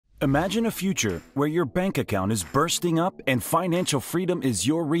Imagine a future where your bank account is bursting up and financial freedom is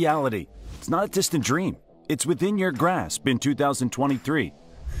your reality. It's not a distant dream. It's within your grasp in 2023.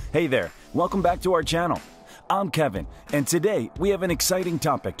 Hey there, welcome back to our channel. I'm Kevin, and today we have an exciting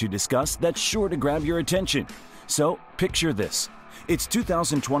topic to discuss that's sure to grab your attention. So picture this. It's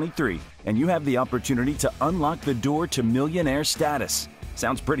 2023, and you have the opportunity to unlock the door to millionaire status.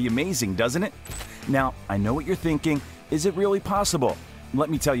 Sounds pretty amazing, doesn't it? Now, I know what you're thinking. Is it really possible? Let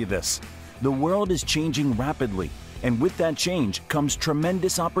me tell you this. The world is changing rapidly, and with that change comes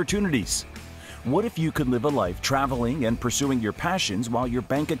tremendous opportunities. What if you could live a life traveling and pursuing your passions while your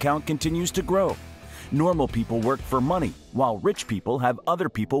bank account continues to grow? Normal people work for money, while rich people have other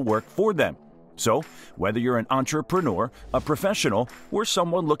people work for them. So, whether you're an entrepreneur, a professional, or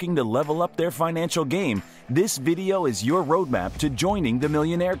someone looking to level up their financial game, this video is your roadmap to joining the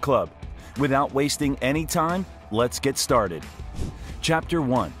Millionaire Club. Without wasting any time, let's get started. Chapter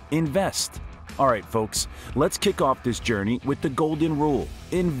 1. Invest. Alright folks, let's kick off this journey with the golden rule.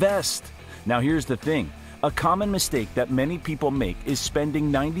 Invest! Now here's the thing. A common mistake that many people make is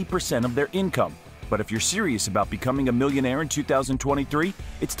spending 90% of their income. But if you're serious about becoming a millionaire in 2023,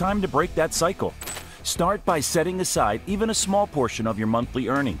 it's time to break that cycle. Start by setting aside even a small portion of your monthly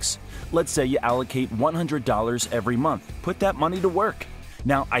earnings. Let's say you allocate $100 every month. Put that money to work.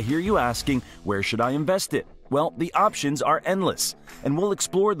 Now, I hear you asking, where should I invest it? Well, the options are endless, and we'll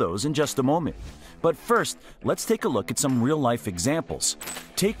explore those in just a moment. But first, let's take a look at some real-life examples.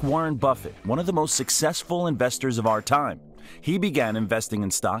 Take Warren Buffett, one of the most successful investors of our time. He began investing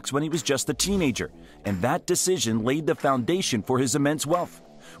in stocks when he was just a teenager, and that decision laid the foundation for his immense wealth.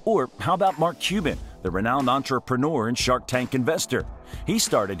 Or how about Mark Cuban, the renowned entrepreneur and Shark Tank investor? He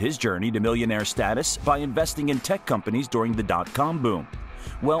started his journey to millionaire status by investing in tech companies during the dot-com boom.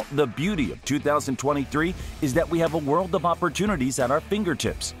 Well, the beauty of 2023 is that we have a world of opportunities at our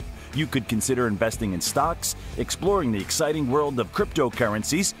fingertips. You could consider investing in stocks, exploring the exciting world of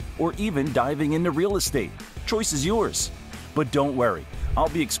cryptocurrencies, or even diving into real estate. Choice is yours. But don't worry, I'll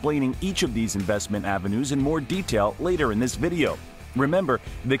be explaining each of these investment avenues in more detail later in this video. Remember,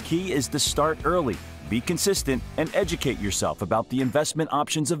 the key is to start early, be consistent, and educate yourself about the investment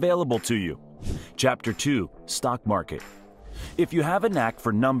options available to you. Chapter 2. Stock Market. If you have a knack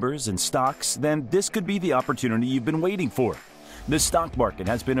for numbers and stocks, then this could be the opportunity you've been waiting for. The stock market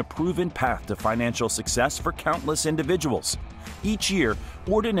has been a proven path to financial success for countless individuals. Each year,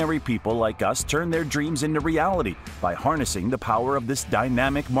 ordinary people like us turn their dreams into reality by harnessing the power of this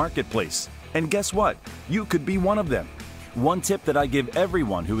dynamic marketplace. And guess what? You could be one of them. One tip that I give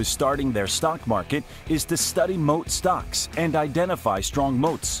everyone who is starting their stock market is to study moat stocks and identify strong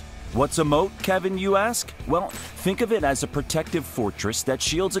moats. What's a moat, Kevin, you ask? Well, think of it as a protective fortress that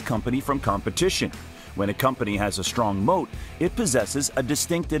shields a company from competition. When a company has a strong moat, it possesses a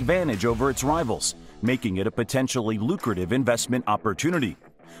distinct advantage over its rivals, making it a potentially lucrative investment opportunity.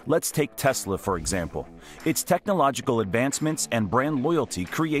 Let's take Tesla, for example. Its technological advancements and brand loyalty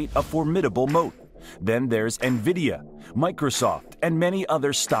create a formidable moat. Then there's Nvidia, Microsoft, and many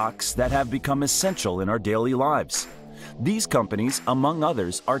other stocks that have become essential in our daily lives. These companies, among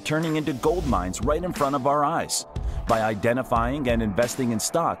others, are turning into gold mines right in front of our eyes. By identifying and investing in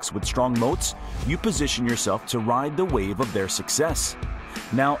stocks with strong moats, you position yourself to ride the wave of their success.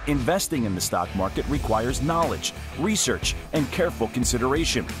 Now, investing in the stock market requires knowledge, research, and careful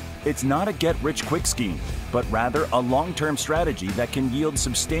consideration. It's not a get-rich-quick scheme, but rather a long-term strategy that can yield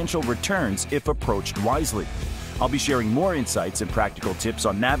substantial returns if approached wisely. I'll be sharing more insights and practical tips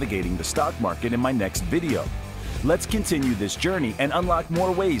on navigating the stock market in my next video. Let's continue this journey and unlock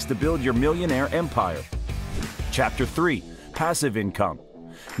more ways to build your millionaire empire. Chapter 3. Passive Income.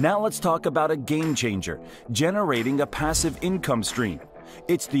 Now let's talk about a game changer, generating a passive income stream.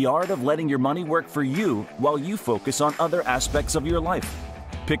 It's the art of letting your money work for you while you focus on other aspects of your life.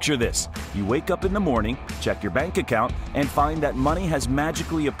 Picture this. You wake up in the morning, check your bank account, and find that money has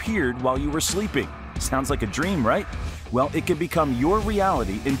magically appeared while you were sleeping. Sounds like a dream, right? Well, it could become your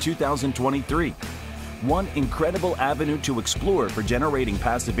reality in 2023. One incredible avenue to explore for generating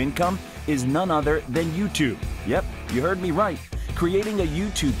passive income is none other than YouTube. Yep, you heard me right. Creating a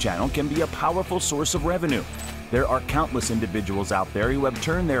YouTube channel can be a powerful source of revenue. There are countless individuals out there who have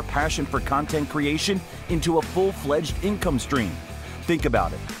turned their passion for content creation into a full-fledged income stream. Think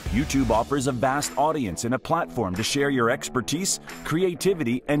about it. YouTube offers a vast audience and a platform to share your expertise,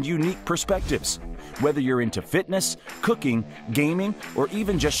 creativity, and unique perspectives. Whether you're into fitness, cooking, gaming, or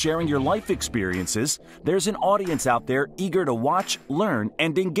even just sharing your life experiences, there's an audience out there eager to watch, learn,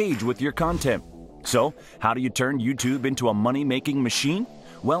 and engage with your content. So, how do you turn YouTube into a money-making machine?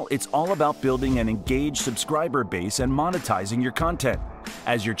 Well, it's all about building an engaged subscriber base and monetizing your content.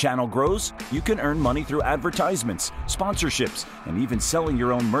 As your channel grows, you can earn money through advertisements, sponsorships, and even selling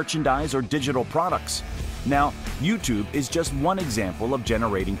your own merchandise or digital products. Now, YouTube is just one example of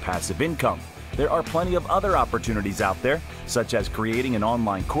generating passive income. There are plenty of other opportunities out there, such as creating an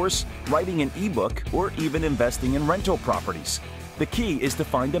online course, writing an ebook, or even investing in rental properties. The key is to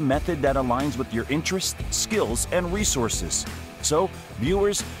find a method that aligns with your interests, skills, and resources. So,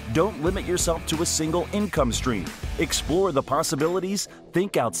 viewers, don't limit yourself to a single income stream. Explore the possibilities,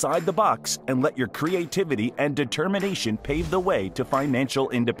 think outside the box, and let your creativity and determination pave the way to financial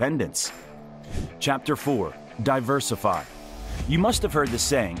independence. Chapter 4. Diversify. You must have heard the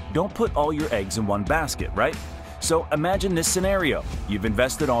saying, don't put all your eggs in one basket, right? So imagine this scenario. You've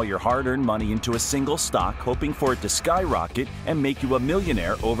invested all your hard-earned money into a single stock, hoping for it to skyrocket and make you a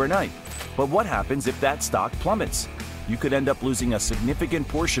millionaire overnight. But what happens if that stock plummets? You could end up losing a significant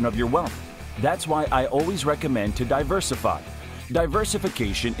portion of your wealth. That's why I always recommend to diversify.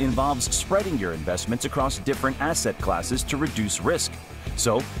 Diversification involves spreading your investments across different asset classes to reduce risk.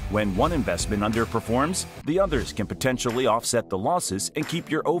 So, when one investment underperforms, the others can potentially offset the losses and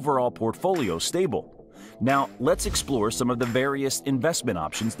keep your overall portfolio stable. Now, let's explore some of the various investment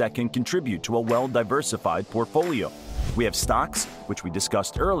options that can contribute to a well-diversified portfolio. We have stocks, which we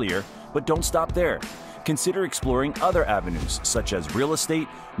discussed earlier, but don't stop there. Consider exploring other avenues such as real estate,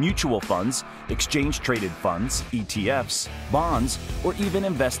 mutual funds, exchange-traded funds, ETFs, bonds, or even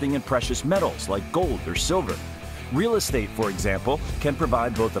investing in precious metals like gold or silver. Real estate, for example, can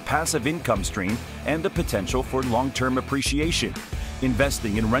provide both a passive income stream and the potential for long-term appreciation.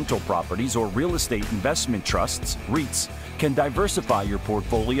 Investing in rental properties or real estate investment trusts, REITs, can diversify your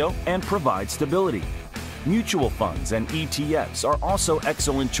portfolio and provide stability. Mutual funds and ETFs are also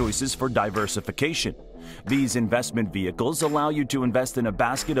excellent choices for diversification. These investment vehicles allow you to invest in a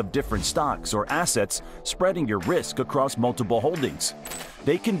basket of different stocks or assets, spreading your risk across multiple holdings.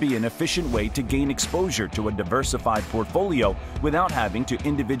 They can be an efficient way to gain exposure to a diversified portfolio without having to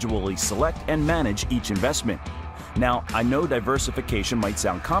individually select and manage each investment. Now, I know diversification might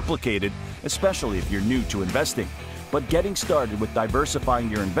sound complicated, especially if you're new to investing, but getting started with diversifying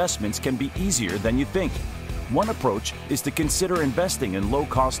your investments can be easier than you think. One approach is to consider investing in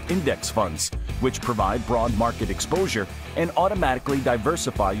low-cost index funds, which provide broad market exposure and automatically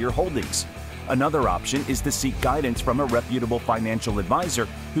diversify your holdings. Another option is to seek guidance from a reputable financial advisor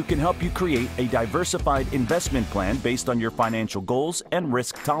who can help you create a diversified investment plan based on your financial goals and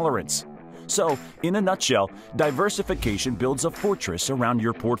risk tolerance. So, in a nutshell, diversification builds a fortress around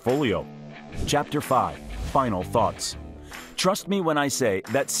your portfolio. Chapter 5. Final thoughts. Trust me when I say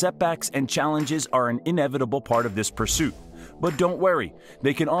that setbacks and challenges are an inevitable part of this pursuit. But don't worry,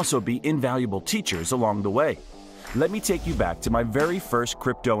 they can also be invaluable teachers along the way. Let me take you back to my very first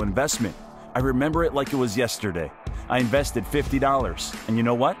crypto investment. I remember it like it was yesterday. I invested $50, and you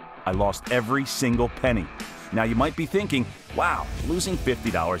know what? I lost every single penny. Now you might be thinking, wow, losing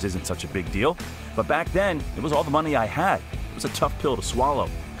 $50 isn't such a big deal. But back then, it was all the money I had. It was a tough pill to swallow.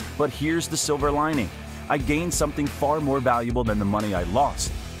 But here's the silver lining. I gained something far more valuable than the money I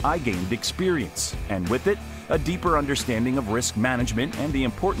lost. I gained experience, and with it, a deeper understanding of risk management and the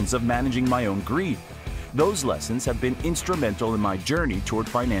importance of managing my own greed. Those lessons have been instrumental in my journey toward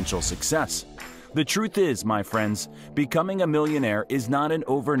financial success. The truth is, my friends, becoming a millionaire is not an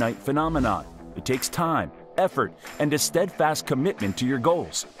overnight phenomenon. It takes time, effort, and a steadfast commitment to your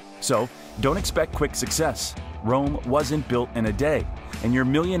goals. So, don't expect quick success. Rome wasn't built in a day, and your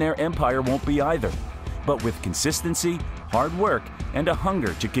millionaire empire won't be either. But with consistency, hard work, and a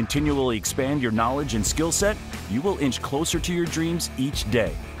hunger to continually expand your knowledge and skill set, you will inch closer to your dreams each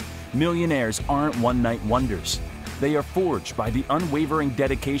day. Millionaires aren't one-night wonders. They are forged by the unwavering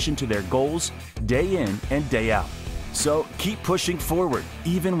dedication to their goals, day in and day out. So keep pushing forward,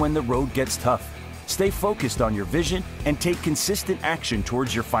 even when the road gets tough. Stay focused on your vision and take consistent action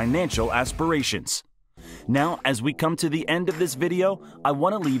towards your financial aspirations. Now, as we come to the end of this video, I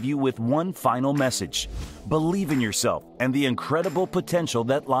want to leave you with one final message. Believe in yourself and the incredible potential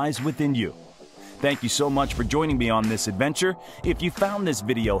that lies within you. Thank you so much for joining me on this adventure. If you found this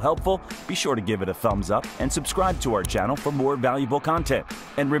video helpful, be sure to give it a thumbs up and subscribe to our channel for more valuable content.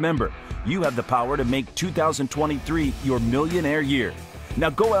 And remember, you have the power to make 2023 your millionaire year. Now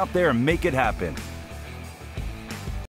go out there and make it happen.